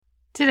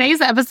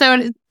Today's episode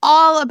is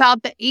all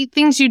about the 8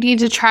 things you need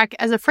to track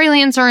as a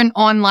freelancer and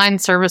online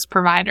service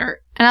provider.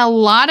 And a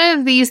lot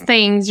of these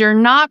things you're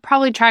not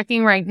probably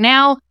tracking right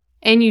now,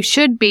 and you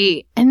should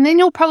be. And then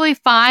you'll probably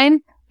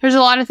find there's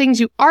a lot of things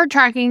you are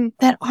tracking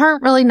that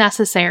aren't really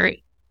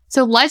necessary.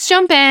 So let's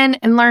jump in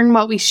and learn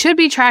what we should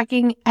be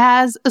tracking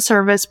as a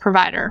service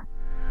provider.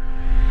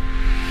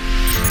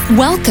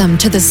 Welcome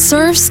to the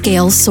Serve,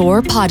 Scale,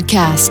 Soar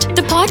podcast,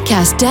 the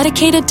podcast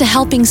dedicated to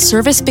helping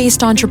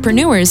service-based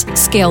entrepreneurs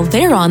scale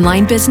their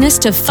online business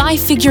to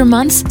 5-figure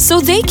months so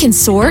they can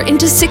soar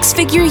into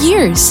 6-figure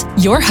years.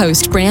 Your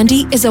host,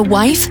 Brandy, is a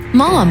wife,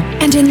 mom,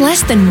 and in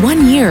less than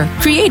 1 year,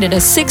 created a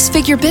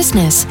 6-figure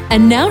business.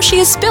 And now she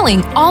is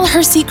spilling all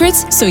her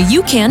secrets so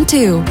you can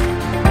too.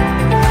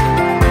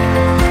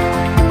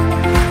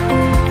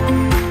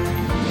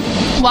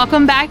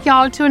 Welcome back,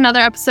 y'all, to another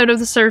episode of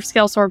the Serve,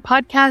 Scale, Soar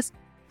podcast.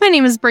 My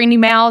name is Brandy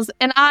Miles,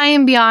 and I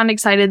am beyond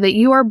excited that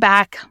you are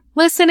back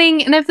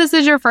listening. And if this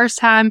is your first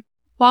time,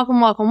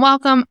 welcome.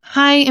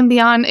 I am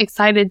beyond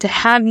excited to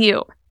have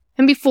you.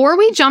 And before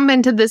we jump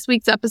into this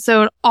week's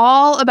episode,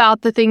 all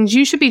about the things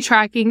you should be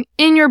tracking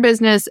in your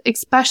business,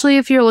 especially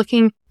if you're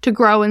looking to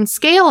grow and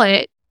scale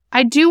it,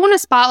 I do want to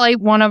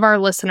spotlight one of our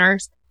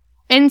listeners.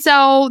 And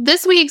so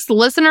this week's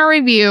listener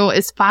review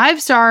is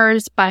 5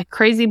 stars by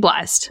Crazy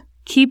Blessed.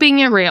 Keeping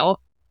it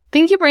real.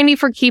 Thank you, Brandy,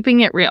 for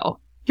keeping it real.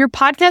 Your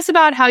podcast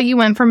about how you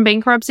went from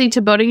bankruptcy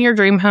to building your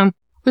dream home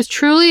was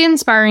truly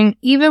inspiring,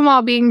 even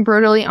while being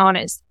brutally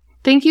honest.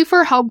 Thank you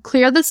for help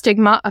clear the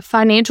stigma of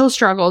financial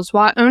struggles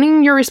while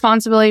owning your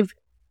responsibility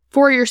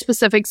for your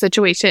specific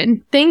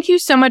situation. Thank you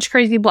so much,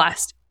 Crazy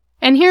Blessed.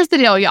 And here's the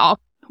deal, y'all.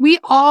 We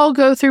all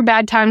go through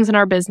bad times in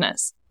our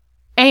business.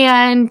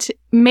 And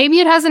maybe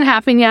it hasn't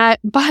happened yet,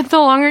 but the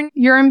longer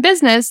you're in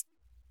business,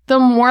 the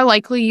more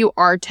likely you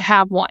are to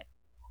have one.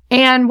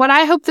 And what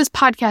I hope this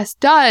podcast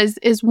does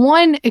is,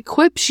 1,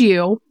 equips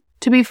you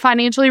to be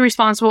financially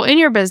responsible in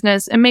your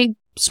business and make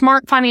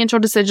smart financial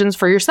decisions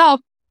for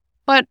yourself,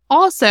 but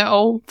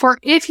also for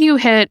if you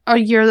hit a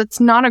year that's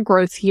not a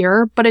growth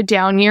year, but a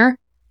down year,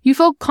 you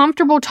feel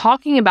comfortable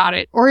talking about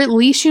it, or at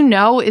least you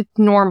know it's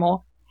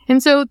normal.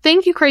 And so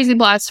thank you, Crazy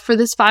Blessed, for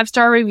this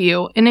 5-star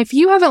review. And if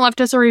you haven't left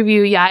us a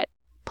review yet,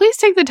 please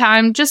take the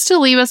time just to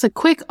leave us a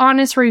quick,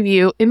 honest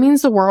review. It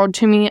means the world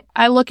to me.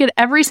 I look at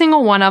every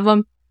single one of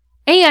them,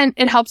 and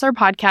it helps our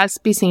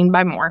podcast be seen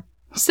by more.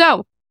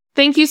 So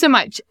thank you so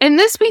much. And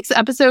this week's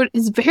episode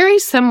is very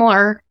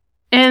similar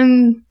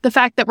in the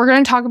fact that we're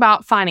going to talk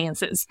about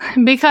finances,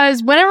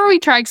 because whenever we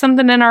track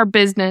something in our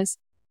business,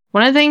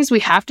 one of the things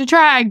we have to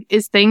track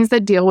is things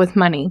that deal with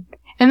money.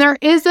 And there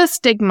is a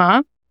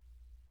stigma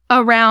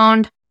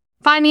around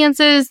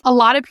finances. A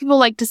lot of people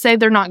like to say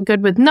they're not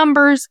good with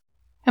numbers.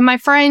 And my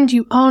friend,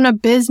 you own a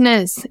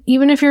business.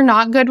 Even if you're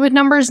not good with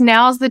numbers,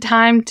 now's the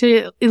time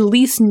to at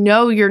least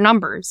know your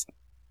numbers.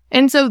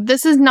 And so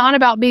this is not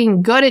about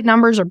being good at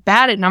numbers or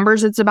bad at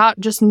numbers. It's about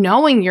just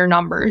knowing your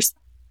numbers.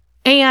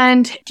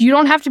 And you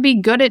don't have to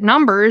be good at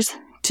numbers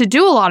to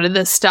do a lot of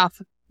this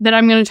stuff that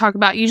I'm going to talk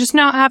about. You just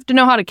now have to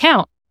know how to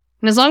count.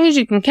 And as long as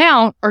you can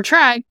count or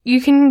track, you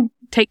can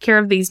take care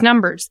of these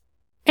numbers.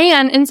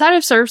 And inside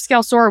of Serve,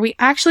 Scale, Soar, we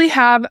actually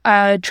have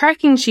a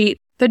tracking sheet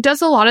that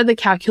does a lot of the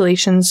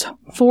calculations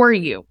for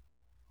you.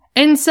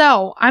 And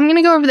so I'm going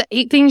to go over the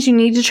 8 things you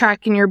need to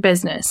track in your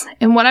business.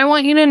 And what I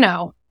want you to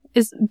know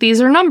is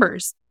these are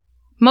numbers.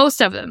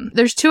 Most of them.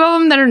 There's 2 of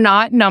them that are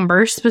not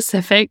number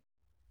specific,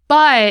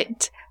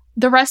 but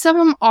the rest of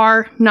them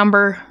are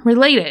number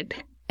related.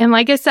 And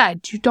like I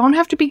said, you don't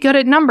have to be good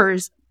at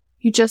numbers.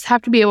 You just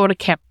have to be able to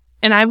count.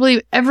 And I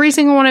believe every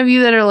single one of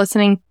you that are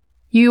listening,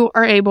 you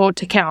are able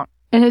to count.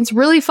 And it's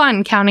really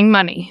fun counting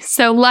money.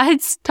 So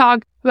let's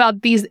talk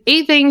about these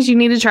 8 things you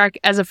need to track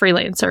as a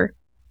freelancer.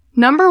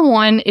 Number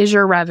 1 is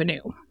your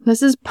revenue.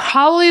 This is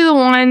probably the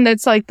one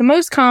that's like the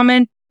most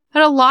common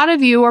that a lot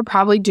of you are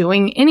probably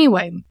doing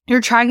anyway.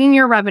 You're tracking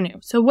your revenue.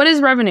 So what is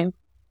revenue?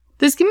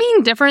 This can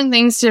mean different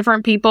things to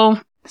different people.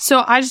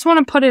 So I just want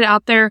to put it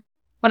out there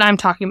what I'm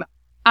talking about.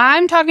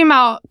 I'm talking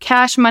about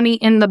cash money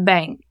in the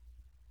bank.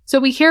 So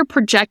we hear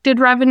projected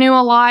revenue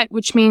a lot,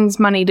 which means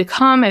money to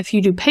come if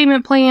you do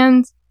payment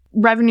plans,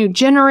 revenue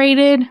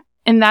generated,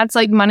 and that's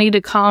like money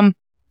to come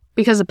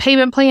because of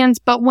payment plans.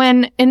 But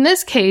when, in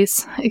this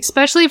case,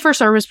 especially for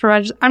service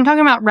providers, I'm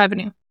talking about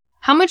revenue.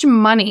 How much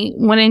money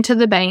went into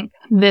the bank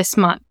this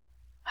month?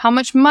 How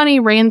much money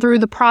ran through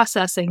the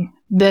processing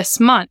this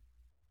month?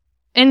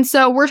 And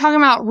so we're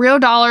talking about real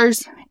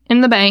dollars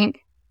in the bank.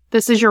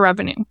 This is your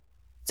revenue.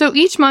 So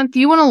each month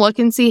you want to look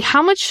and see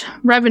how much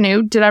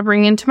revenue did I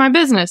bring into my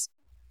business?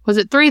 Was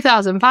it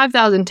 3,000,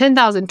 5,000,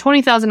 10,000,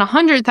 20,000,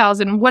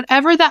 100,000,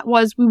 whatever that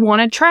was, we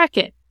want to track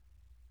it.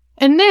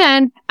 And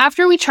then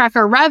after we track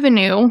our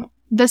revenue,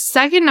 the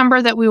second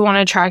number that we want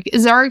to track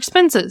is our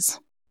expenses.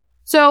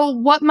 So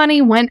what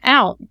money went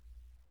out?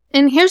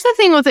 And here's the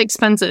thing with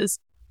expenses.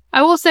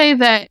 I will say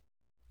that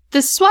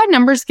this is why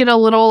numbers get a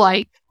little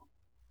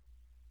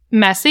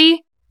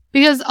messy,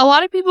 because a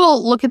lot of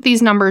people look at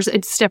these numbers,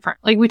 it's different.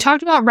 Like we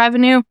talked about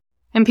revenue,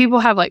 and people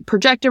have like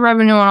projected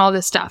revenue and all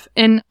this stuff.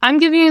 And I'm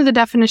giving you the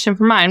definition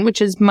for mine,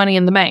 which is money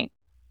in the bank.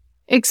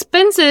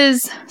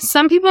 Expenses,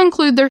 some people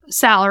include their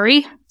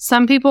salary.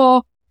 Some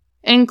people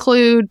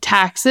include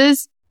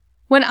taxes.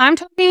 When I'm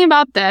talking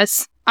about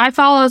this, I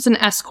follow as an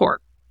S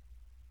Corp,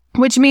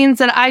 which means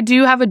that I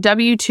do have a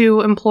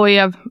W-2 employee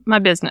of my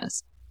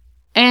business.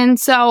 And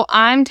so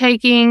I'm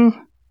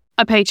taking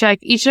a paycheck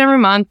each and every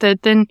month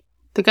that then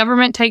the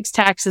government takes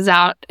taxes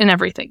out and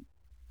everything.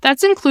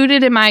 That's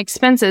included in my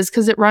expenses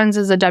because it runs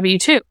as a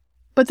W-2.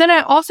 But then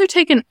I also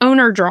take an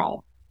owner draw.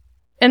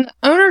 And the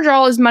owner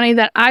draw is money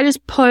that I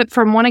just put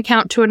from one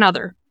account to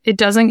another. It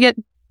doesn't get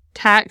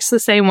taxed the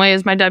same way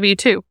as my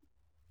W-2.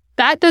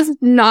 That does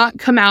not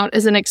come out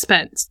as an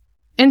expense.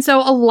 And so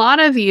a lot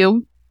of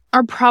you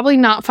are probably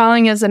not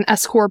filing as an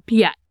S Corp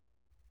yet.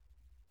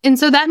 And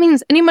so that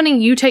means any money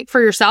you take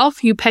for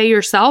yourself, you pay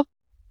yourself,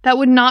 that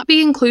would not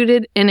be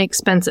included in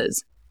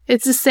expenses.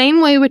 It's the same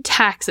way with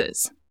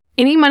taxes.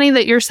 Any money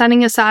that you're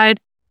setting aside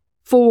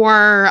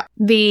for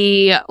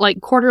the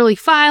quarterly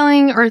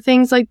filing or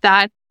things like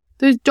that,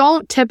 those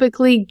don't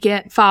typically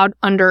get filed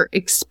under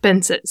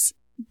expenses.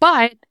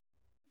 But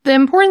the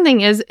important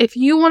thing is if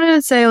you wanted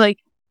to say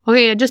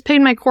okay, I just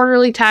paid my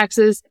quarterly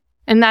taxes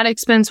and that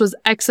expense was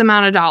X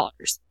amount of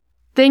dollars,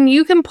 then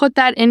you can put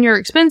that in your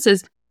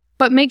expenses,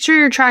 but make sure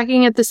you're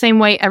tracking it the same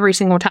way every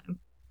single time.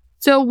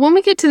 So when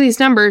we get to these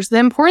numbers, the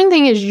important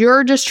thing is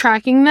you're just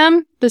tracking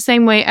them the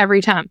same way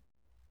every time.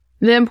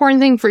 The important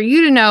thing for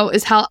you to know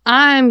is how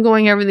I'm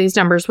going over these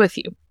numbers with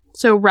you.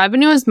 So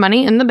revenue is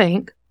money in the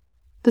bank.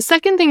 The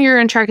second thing you're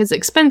going to track is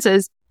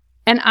expenses.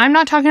 And I'm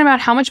not talking about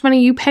how much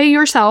money you pay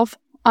yourself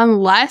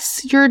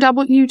unless you're a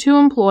W-2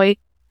 employee.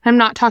 I'm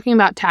not talking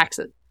about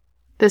taxes.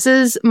 This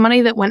is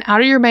money that went out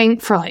of your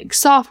bank for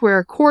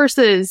software,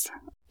 courses,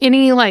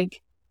 any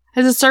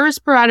as a service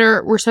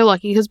provider, we're so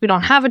lucky because we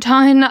don't have a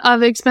ton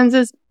of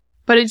expenses,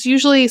 but it's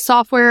usually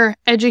software,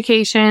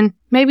 education,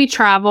 maybe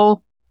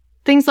travel,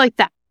 things like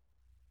that.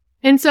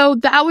 And so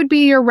that would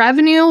be your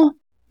revenue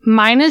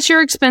minus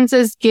your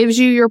expenses gives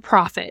you your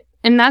profit.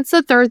 And that's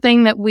the third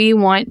thing that we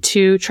want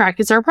to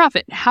track is our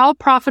profit. How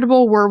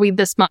profitable were we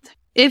this month?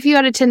 If you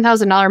had a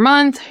 $10,000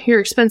 month, your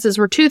expenses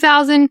were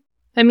 $2,000,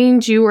 that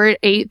means you were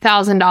at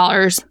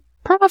 $8,000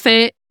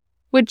 profit,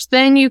 which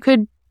then you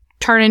could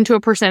turn into a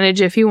percentage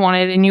if you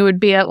wanted, and you would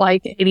be at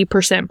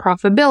 80%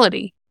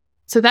 profitability.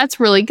 So that's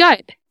really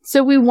good.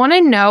 So we want to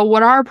know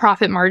what are our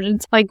profit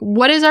margins,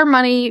 what is our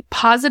money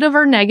positive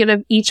or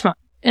negative each month?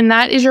 And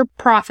that is your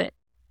profit.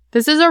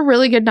 This is a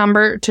really good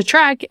number to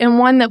track and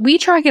one that we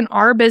track in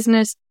our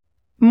business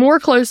more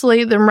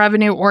closely than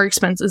revenue or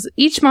expenses.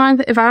 Each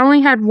month, if I only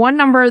had one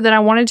number that I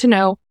wanted to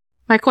know,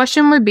 my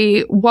question would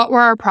be, what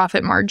were our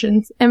profit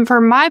margins? And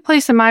for my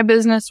place in my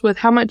business with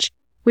how much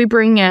we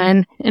bring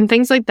in and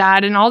things like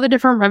that and all the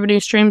different revenue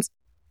streams,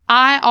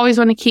 I always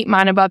want to keep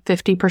mine above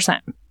 50%.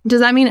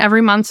 Does that mean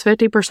every month's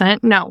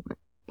 50%? No.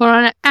 But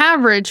on an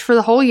average for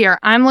the whole year,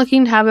 I'm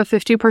looking to have a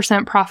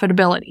 50%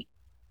 profitability.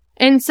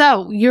 And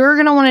so you're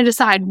going to want to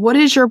decide, what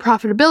is your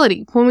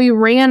profitability? When we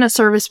ran a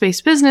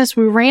service-based business,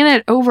 we ran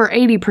it over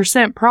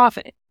 80%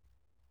 profit.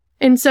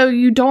 And so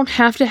you don't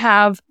have to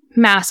have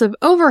massive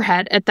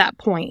overhead at that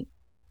point.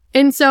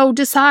 And so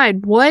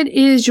decide, what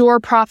is your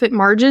profit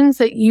margins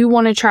that you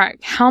want to track?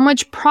 How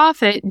much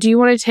profit do you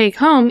want to take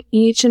home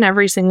each and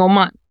every single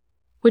month?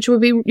 Which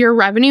would be your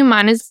revenue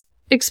minus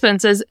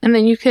expenses. And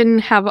then you can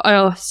have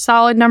a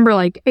solid number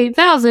like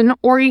 8,000,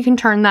 or you can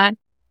turn that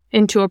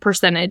into a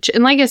percentage.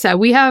 And like I said,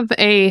 we have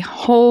a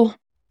whole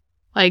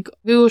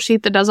Google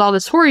sheet that does all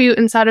this for you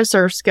inside of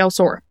Serve, Scale,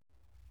 Soar.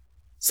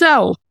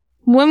 So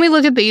when we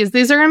look at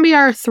these are going to be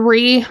our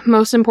three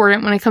most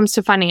important when it comes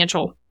to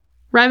financial: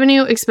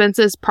 revenue,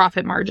 expenses,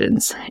 profit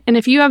margins. And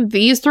if you have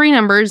these three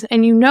numbers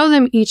and you know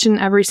them each and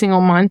every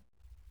single month,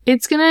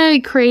 it's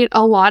going to create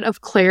a lot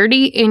of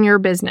clarity in your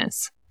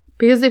business.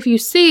 Because if you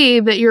see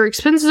that your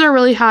expenses are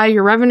really high,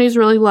 your revenue is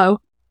really low,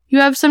 you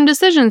have some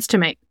decisions to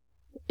make.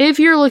 If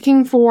you're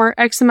looking for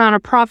X amount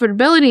of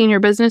profitability in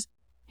your business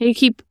and you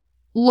keep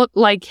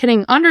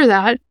hitting under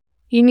that,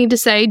 you need to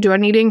say, do I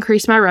need to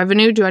increase my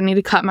revenue? Do I need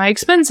to cut my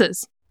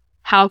expenses?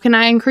 How can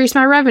I increase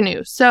my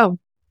revenue? So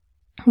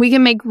we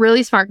can make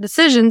really smart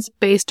decisions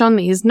based on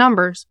these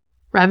numbers: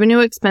 revenue,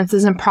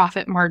 expenses, and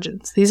profit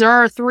margins. These are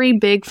our three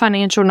big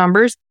financial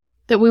numbers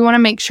that we want to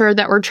make sure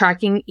that we're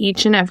tracking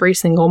each and every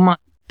single month.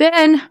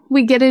 Then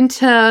we get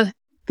into,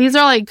 these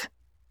are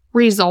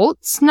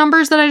results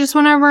numbers that I just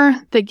went over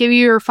that give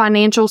you your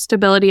financial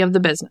stability of the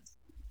business: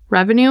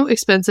 revenue,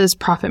 expenses,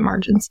 profit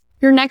margins.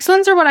 Your next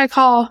ones are what I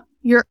call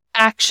your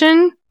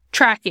action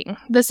tracking.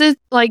 This is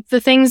the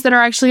things that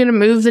are actually going to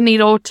move the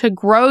needle to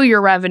grow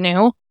your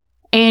revenue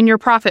and your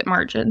profit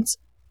margins.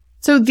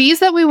 So these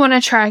that we want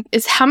to track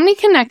is how many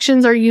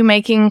connections are you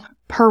making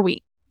per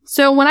week.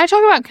 So when I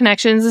talk about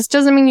connections, this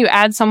doesn't mean you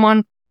add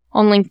someone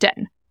on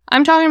LinkedIn.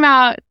 I'm talking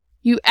about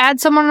you add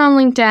someone on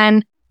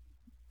LinkedIn,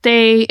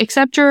 they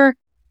accept your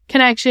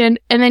connection,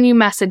 and then you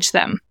message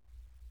them.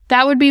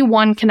 That would be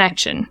one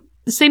connection.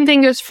 The same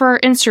thing goes for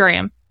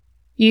Instagram.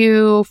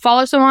 You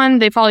follow someone,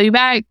 they follow you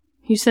back,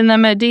 You send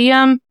them a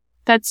DM,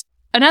 that's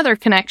another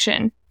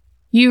connection.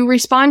 You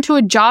respond to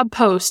a job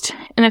post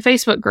in a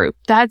Facebook group,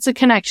 that's a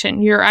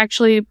connection. You're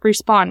actually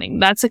responding,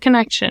 that's a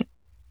connection.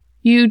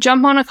 You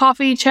jump on a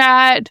coffee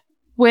chat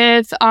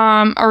with a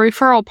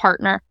referral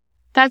partner,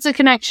 that's a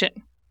connection.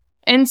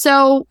 And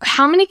so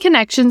how many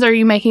connections are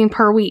you making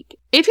per week?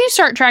 If you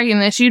start tracking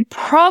this, you'd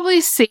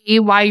probably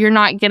see why you're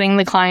not getting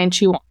the clients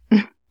you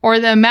want or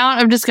the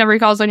amount of discovery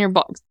calls on your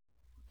books.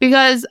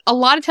 Because a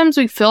lot of times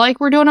we feel like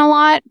we're doing a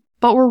lot,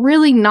 but we're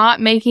really not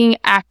making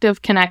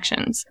active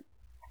connections.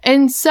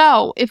 And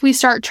so if we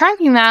start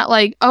tracking that,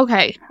 like,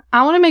 okay,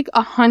 I want to make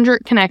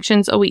 100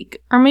 connections a week,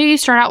 or maybe you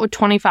start out with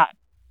 25,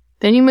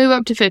 then you move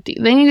up to 50,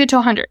 then you get to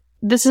 100.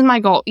 This is my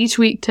goal each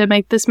week to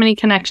make this many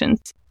connections.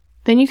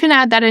 Then you can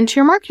add that into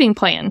your marketing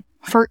plan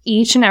for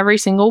each and every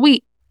single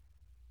week.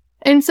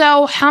 And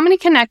so how many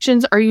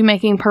connections are you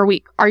making per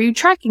week? Are you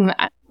tracking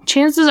that?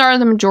 Chances are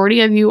the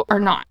majority of you are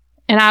not.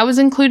 And I was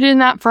included in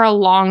that for a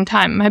long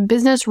time. My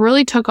business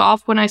really took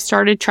off when I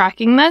started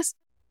tracking this,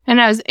 and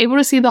I was able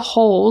to see the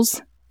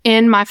holes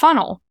in my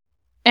funnel.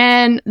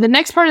 And the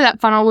next part of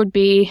that funnel would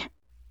be,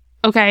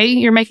 okay,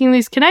 you're making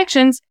these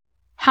connections.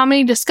 How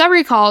many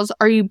discovery calls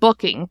are you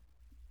booking?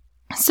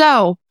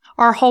 So,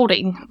 or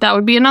holding, that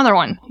would be another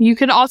one. You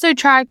could also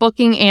track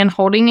booking and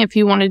holding if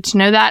you wanted to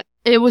know that.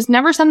 It was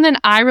never something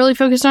I really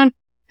focused on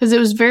because it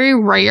was very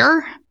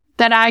rare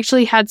that I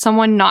actually had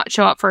someone not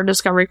show up for a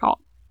discovery call.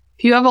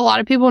 If you have a lot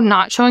of people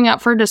not showing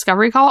up for a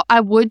discovery call, I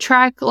would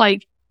track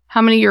like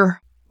how many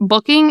you're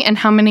booking and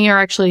how many are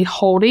actually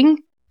holding.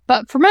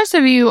 But for most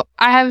of you,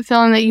 I have a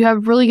feeling that you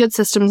have really good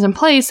systems in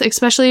place,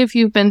 especially if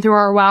you've been through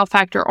our Wow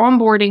Factor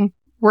onboarding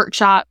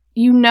workshop.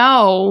 You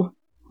know,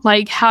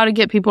 like how to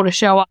get people to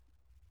show up.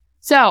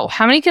 So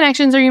how many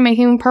connections are you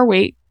making per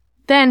week?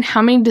 Then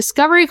how many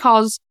discovery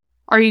calls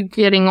are you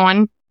getting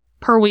on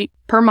per week,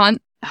 per month,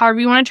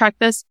 however you want to track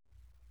this?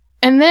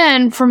 And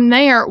then from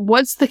there,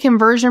 what's the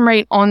conversion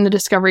rate on the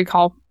discovery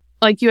call?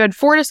 Like you had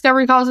 4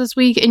 discovery calls this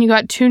week and you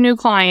got 2 new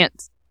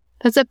clients.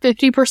 That's a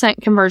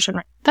 50% conversion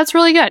rate. That's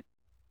really good.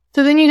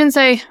 So then you can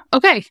say,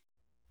 okay,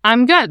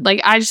 I'm good.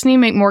 Like I just need to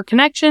make more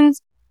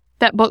connections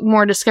that book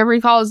more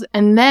discovery calls,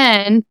 and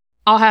then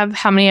I'll have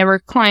how many ever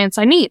clients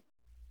I need.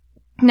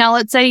 Now,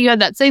 let's say you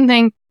had that same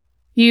thing.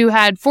 You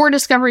had 4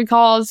 discovery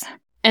calls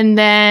and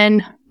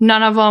then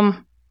none of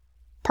them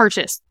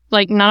purchased.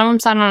 Like none of them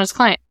signed on as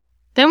client.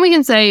 Then we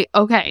can say,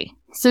 okay,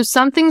 so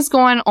something's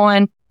going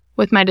on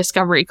with my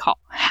discovery call.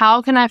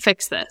 How can I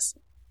fix this?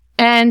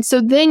 And so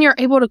then you're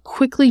able to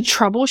quickly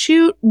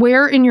troubleshoot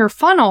where in your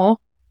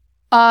funnel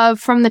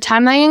from the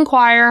time they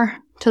inquire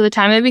to the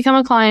time they become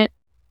a client,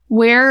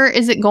 where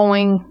is it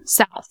going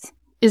south?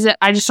 Is it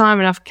I just don't have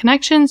enough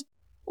connections,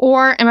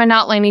 or am I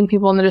not landing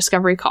people in the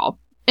discovery call?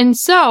 And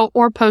so,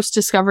 or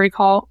post-discovery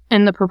call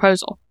in the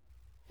proposal.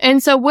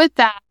 And so with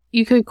that,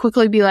 you could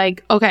quickly be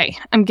like, okay,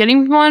 I'm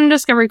getting people on a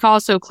discovery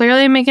call, so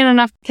clearly I'm making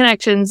enough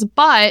connections,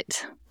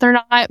 but they're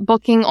not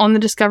booking on the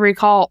discovery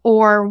call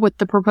or with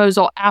the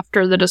proposal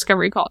after the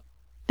discovery call.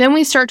 Then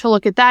we start to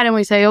look at that and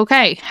we say,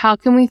 okay, how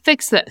can we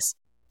fix this?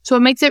 So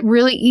it makes it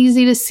really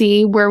easy to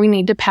see where we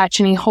need to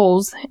patch any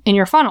holes in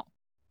your funnel.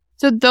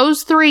 So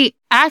those 3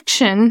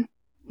 action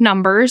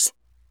numbers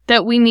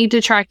that we need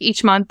to track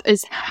each month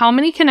is how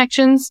many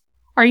connections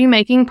are you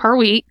making per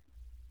week?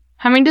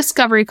 How many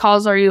discovery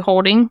calls are you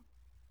holding?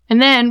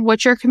 And then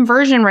what's your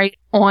conversion rate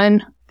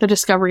on the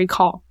discovery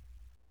call?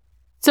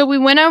 So we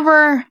went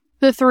over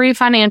the 3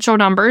 financial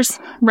numbers,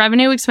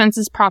 revenue,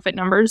 expenses, profit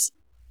numbers.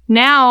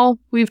 Now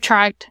we've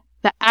tracked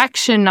the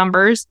action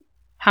numbers.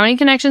 How many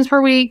connections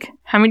per week?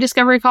 How many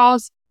discovery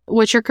calls?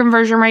 What's your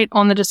conversion rate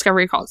on the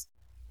discovery calls?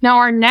 Now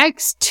our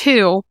next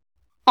 2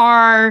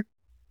 are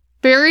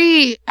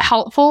very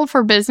helpful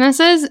for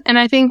businesses, and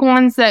I think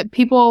ones that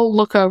people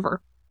look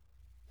over.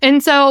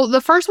 And so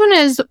the first one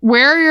is,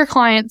 where are your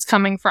clients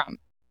coming from?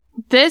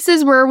 This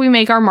is where we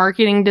make our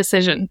marketing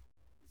decision.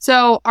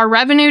 So our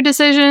revenue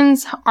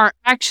decisions, our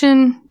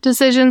action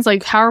decisions,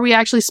 like how are we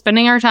actually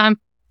spending our time?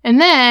 And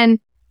then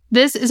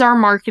this is our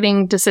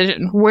marketing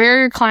decision. Where are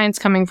your clients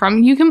coming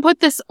from? You can put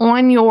this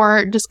on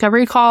your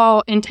discovery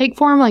call intake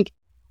form, like,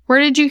 where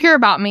did you hear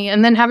about me?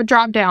 And then have a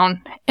drop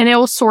down, and it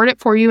will sort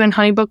it for you in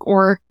Honeybook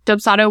or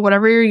Dubsado,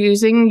 whatever you're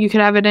using. You could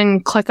have it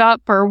in ClickUp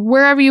or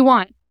wherever you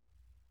want.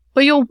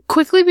 But you'll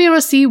quickly be able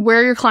to see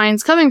where your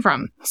client's coming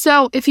from.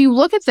 So if you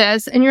look at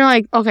this and you're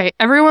like, okay,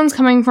 everyone's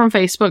coming from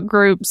Facebook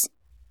groups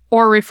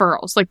or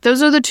referrals. Like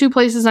those are the 2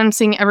 places I'm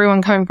seeing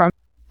everyone coming from.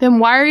 Then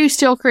why are you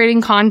still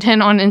creating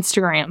content on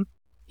Instagram?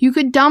 You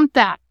could dump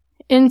that.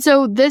 And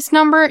so this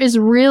number is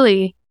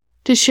really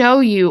to show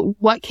you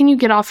what can you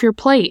get off your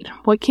plate?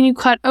 What can you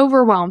cut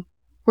overwhelm?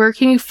 Where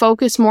can you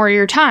focus more of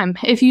your time?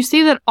 If you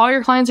see that all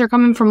your clients are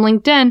coming from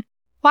LinkedIn,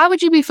 why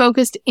would you be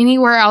focused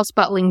anywhere else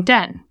but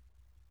LinkedIn?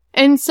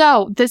 And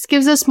so this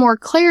gives us more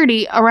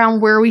clarity around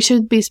where we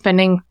should be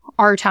spending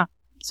our time.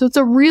 So it's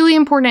a really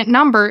important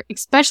number,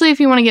 especially if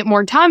you want to get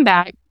more time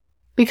back,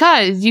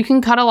 because you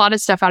can cut a lot of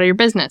stuff out of your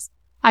business.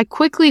 I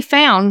quickly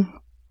found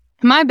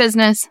in my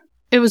business,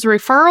 it was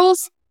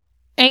referrals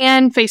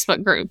and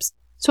Facebook groups.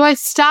 So I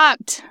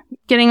stopped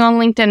getting on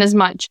LinkedIn as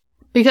much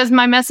because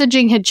my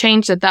messaging had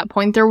changed at that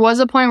point. There was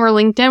a point where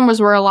LinkedIn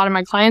was where a lot of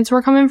my clients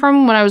were coming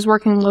from when I was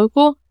working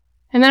local.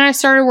 And then I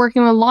started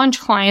working with launch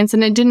clients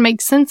and it didn't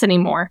make sense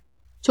anymore.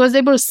 So I was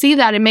able to see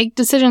that and make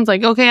decisions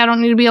like, okay, I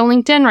don't need to be on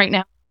LinkedIn right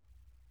now.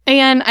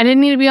 And I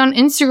didn't need to be on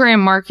Instagram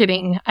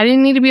marketing. I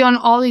didn't need to be on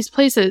all these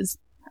places.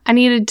 I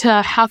needed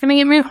to, how can I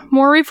get me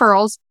more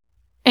referrals?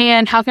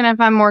 And how can I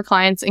find more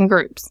clients in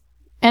groups?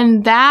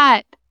 And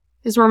that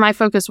is where my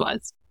focus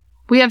was.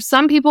 We have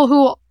some people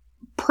who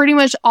pretty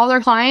much all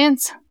their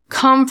clients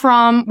come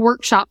from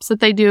workshops that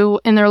they do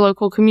in their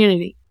local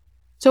community.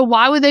 So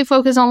why would they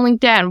focus on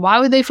LinkedIn? Why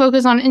would they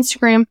focus on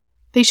Instagram?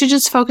 They should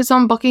just focus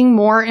on booking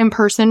more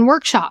in-person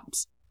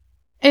workshops.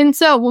 And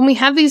so when we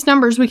have these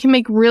numbers, we can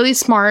make really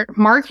smart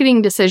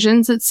marketing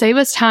decisions that save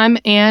us time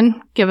and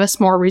give us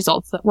more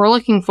results that we're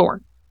looking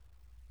for.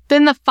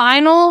 Then the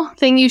final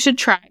thing you should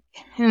track,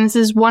 and this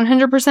is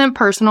 100%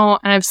 personal,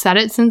 and I've said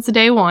it since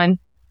day one,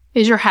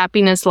 is your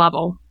happiness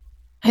level.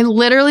 I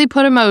literally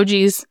put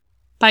emojis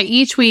by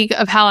each week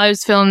of how I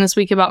was feeling this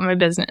week about my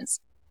business.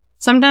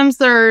 Sometimes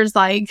there's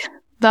like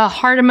the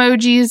heart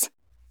emojis.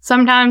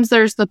 Sometimes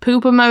there's the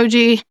poop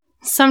emoji.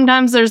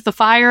 Sometimes there's the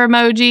fire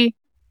emoji.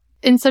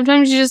 And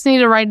sometimes you just need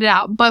to write it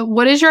out. But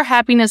what is your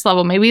happiness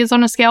level? Maybe it's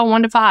on a scale of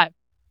 1 to 5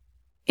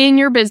 in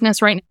your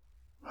business right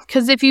now.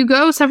 Because if you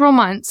go several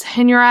months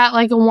and you're at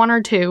like a 1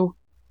 or 2,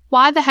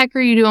 why the heck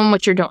are you doing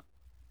what you're doing?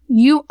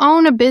 You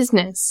own a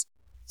business.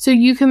 So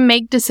you can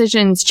make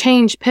decisions,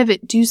 change,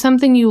 pivot, do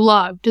something you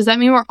love. Does that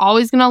mean we're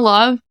always going to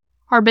love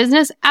our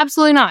business?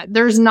 Absolutely not.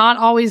 There's not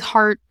always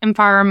heart and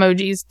fire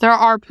emojis. There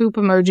are poop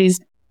emojis,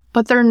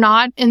 but they're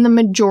not in the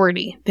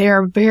majority. They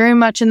are very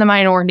much in the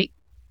minority.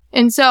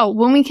 And so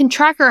when we can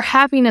track our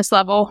happiness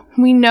level,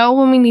 we know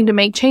when we need to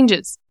make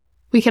changes.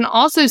 We can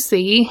also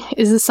see,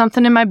 is this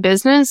something in my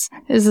business?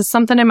 Is this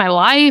something in my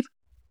life?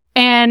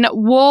 And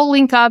we'll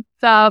link up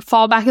the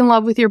Fall Back in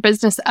Love with Your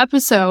Business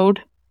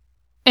episode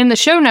in the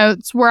show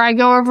notes where I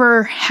go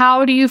over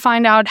how do you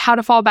find out how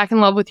to fall back in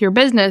love with your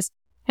business.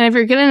 And if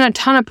you're getting a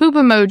ton of poop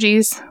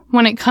emojis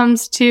when it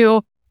comes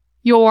to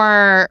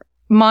your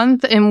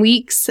month and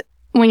weeks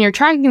when you're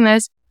tracking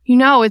this, you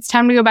know it's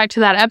time to go back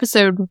to that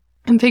episode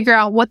and figure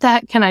out what the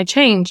heck can I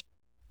change?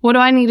 What do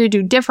I need to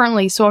do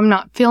differently so I'm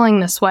not feeling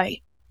this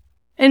way?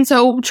 And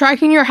so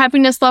tracking your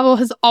happiness level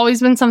has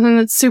always been something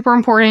that's super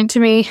important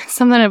to me,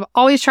 something I've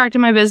always tracked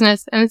in my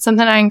business, and it's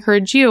something I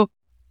encourage you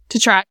to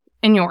track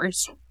in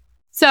yours.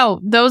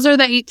 So those are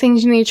the 8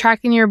 things you need to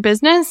track in your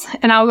business,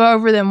 and I'll go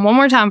over them one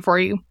more time for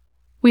you.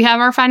 We have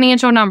our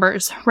financial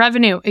numbers,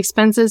 revenue,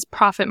 expenses,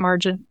 profit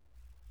margin.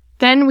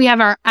 Then we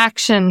have our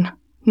action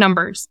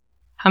numbers.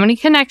 How many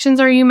connections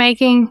are you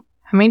making?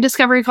 How many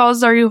discovery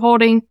calls are you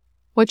holding?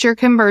 What's your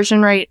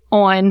conversion rate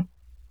on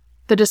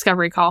the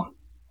discovery call?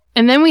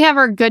 And then we have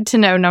our good to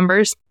know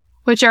numbers,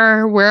 which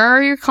are where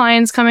are your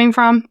clients coming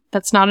from?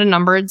 That's not a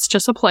number, it's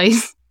just a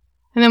place.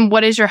 And then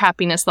what is your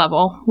happiness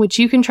level, which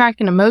you can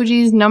track in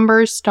emojis,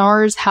 numbers,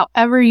 stars,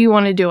 however you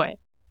want to do it.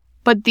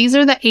 But these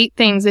are the 8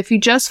 things. If you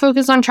just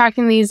focus on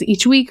tracking these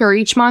each week or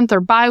each month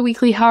or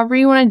bi-weekly, however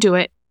you want to do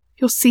it,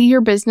 you'll see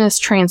your business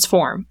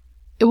transform.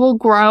 It will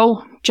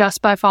grow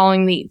just by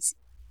following these.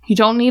 You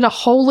don't need a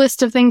whole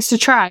list of things to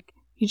track.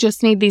 You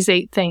just need these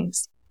 8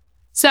 things.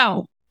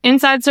 So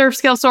inside Serve,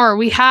 Scale, Soar,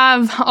 we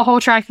have a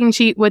whole tracking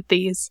sheet with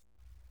these.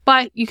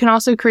 But you can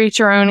also create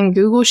your own in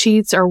Google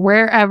Sheets or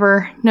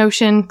wherever,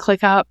 Notion,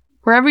 ClickUp,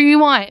 wherever you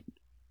want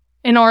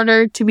in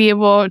order to be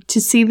able to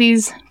see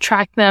these,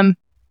 track them,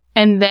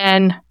 and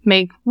then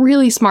make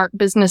really smart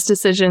business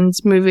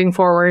decisions moving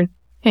forward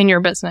in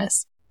your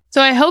business.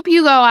 So I hope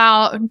you go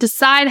out,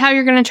 decide how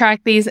you're going to track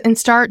these, and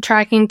start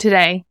tracking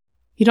today.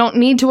 You don't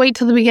need to wait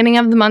till the beginning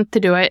of the month to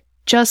do it.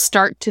 Just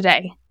start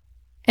today.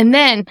 And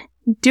then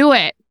do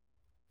it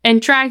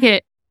and track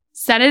it.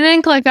 Set it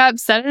in ClickUp,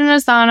 set it in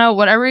Asana,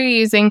 whatever you're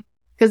using,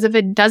 because if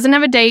it doesn't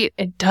have a date,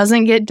 it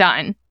doesn't get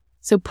done.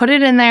 So put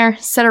it in there,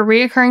 set a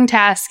reoccurring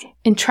task,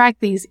 and track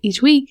these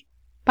each week,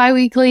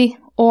 bi-weekly,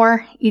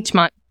 or each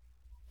month.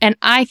 And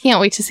I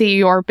can't wait to see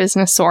your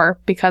business soar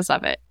because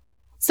of it.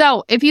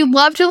 So if you'd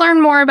love to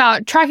learn more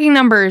about tracking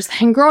numbers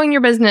and growing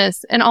your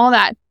business and all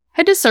that,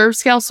 head to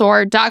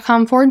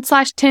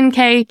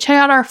servescalesoar.com/10K. Check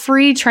out our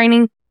free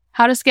training,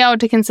 how to scale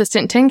to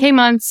consistent 10K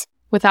months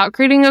without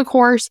creating a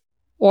course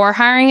or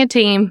hiring a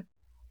team,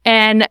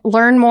 and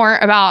learn more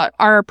about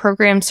our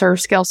program,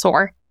 Serve, Scale,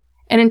 Soar.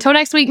 And until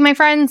next week, my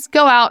friends,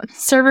 go out,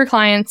 serve your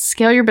clients,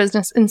 scale your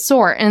business, and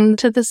soar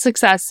into the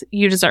success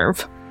you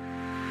deserve.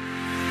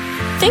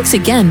 Thanks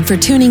again for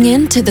tuning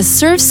in to the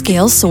Serve,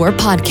 Scale, Soar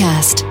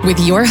podcast with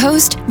your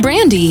host,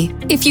 Brandy.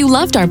 If you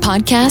loved our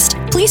podcast,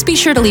 please be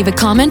sure to leave a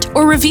comment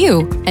or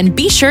review, and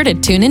be sure to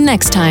tune in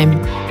next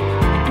time.